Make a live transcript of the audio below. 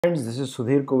Friends, this is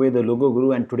Sudhir Kove, the logo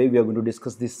guru, and today we are going to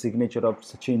discuss the signature of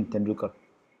Sachin Tendulkar,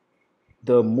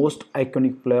 the most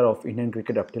iconic player of Indian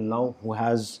cricket up till now, who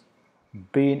has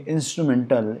been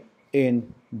instrumental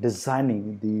in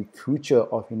designing the future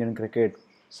of Indian cricket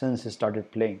since he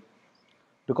started playing.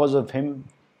 Because of him,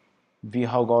 we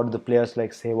have got the players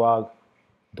like Sehwag,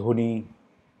 Dhoni,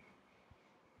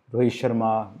 Rohit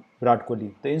Sharma, Virat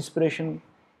Kohli. The inspiration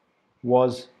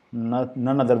was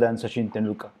none other than Sachin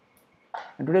Tendulkar.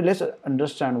 And today let's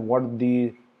understand what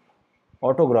the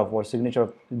autograph or signature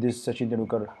of this Sachin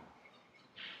Tendulkar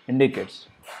indicates.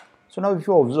 So now if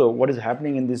you observe what is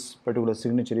happening in this particular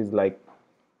signature is like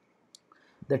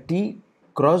the T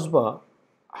crossbar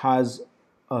has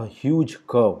a huge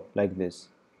curve like this.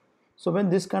 So when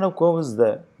this kind of curve is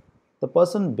there, the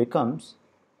person becomes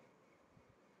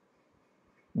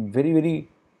very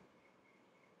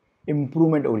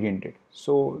improvement oriented.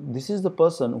 So this is the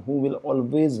person who will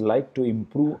always like to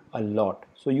improve a lot.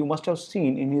 So you must have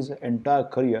seen in his entire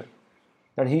career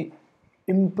that he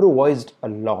improvised a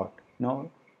lot.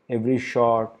 Every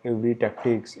shot, every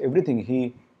tactics, everything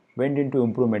he went into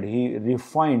improvement. He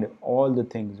refined all the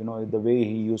things. The way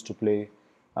he used to play.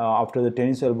 After the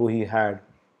tennis elbow he had,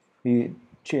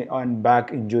 and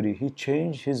back injury, he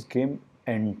changed his game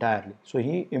entirely. So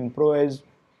he improvised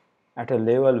at a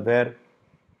level where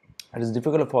it is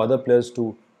difficult for other players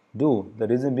to do. The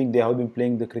reason being they have been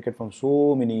playing the cricket from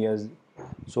so many years.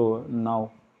 So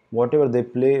now whatever they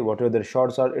play, whatever their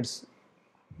shots are, it's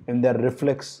in their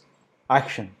reflex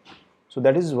action. So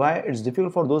that is why it's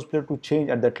difficult for those players to change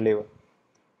at that level.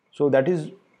 So that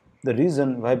is the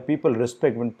reason why people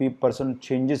respect when person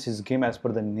changes his game as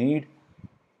per the need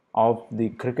of the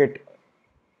cricket.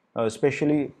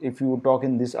 Especially if you talk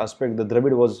in this aspect, the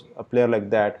Dravid was a player like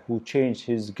that who changed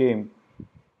his game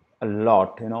a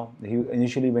lot. He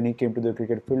initially, when he came to the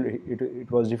cricket field,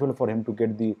 it was difficult for him to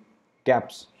get the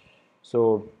caps.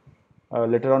 So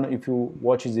later on, if you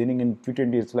watch his inning in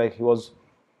T20, it's like he was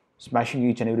smashing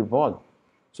each and every ball.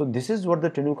 So this is what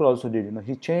the Tendulkar also did.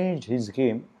 He changed his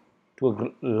game to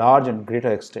a large and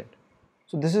greater extent.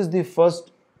 So this is the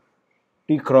first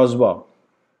T crossbar.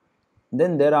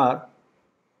 Then there are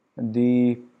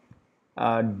the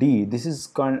D. This is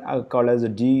called as a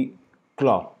D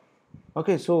claw.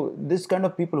 Okay, so this kind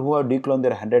of people who have declined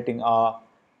their handwriting are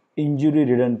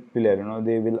injury-ridden player.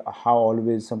 They will have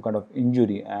always some kind of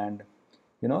injury, and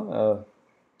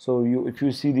so if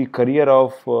you see the career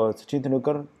of Sachin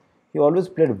Tendulkar, he always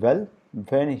played well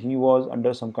when he was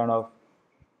under some kind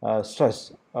of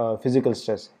stress, physical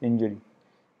stress, injury.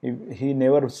 He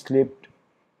never slept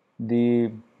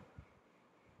the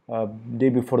day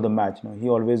before the match. He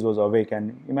always was awake,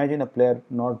 and imagine a player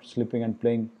not sleeping and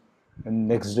playing in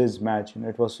next day's match.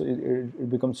 It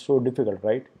becomes so difficult,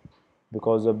 right,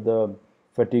 because of the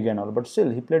fatigue and all. But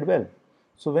still, he played well.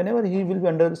 So whenever he will be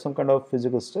under some kind of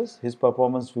physical stress, his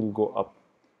performance will go up.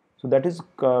 So that is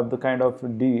the kind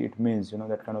of D it means.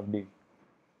 That kind of D,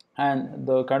 and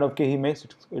the kind of K he makes,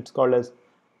 it's called as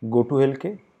go to hell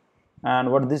K.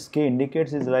 And what this K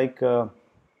indicates is like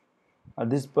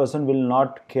this person will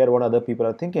not care what other people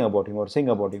are thinking about him or saying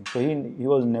about him. So he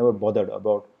was never bothered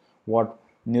about what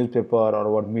newspaper or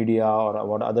what media or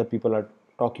what other people are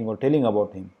talking or telling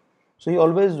about him. So he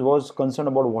always was concerned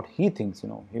about what he thinks,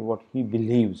 what he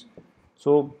believes.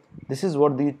 So this is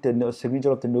what the signature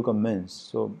of Tendulkar means.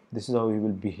 So this is how he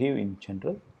will behave in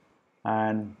general.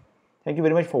 And thank you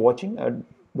very much for watching.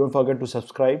 Don't forget to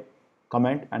subscribe,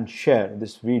 comment and share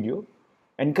this video.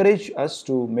 Encourage us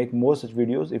to make more such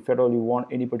videos. If at all you want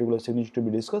any particular signature to be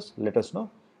discussed, let us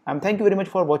know. And thank you very much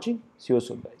for watching. See you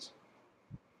soon, guys.